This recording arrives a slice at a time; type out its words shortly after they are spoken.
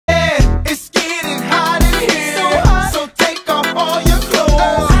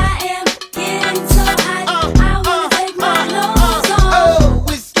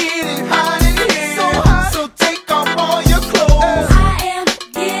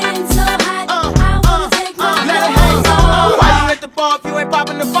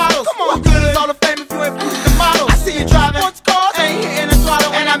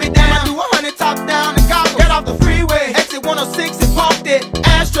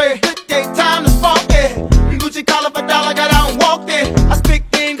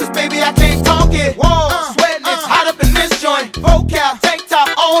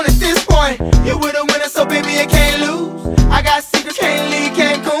own at this point. You with a winner, so baby, you can't lose. I got secrets, can't leave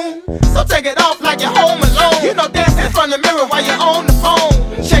Cancun. So take it off like you're home alone. You know, dancing in front of the mirror while you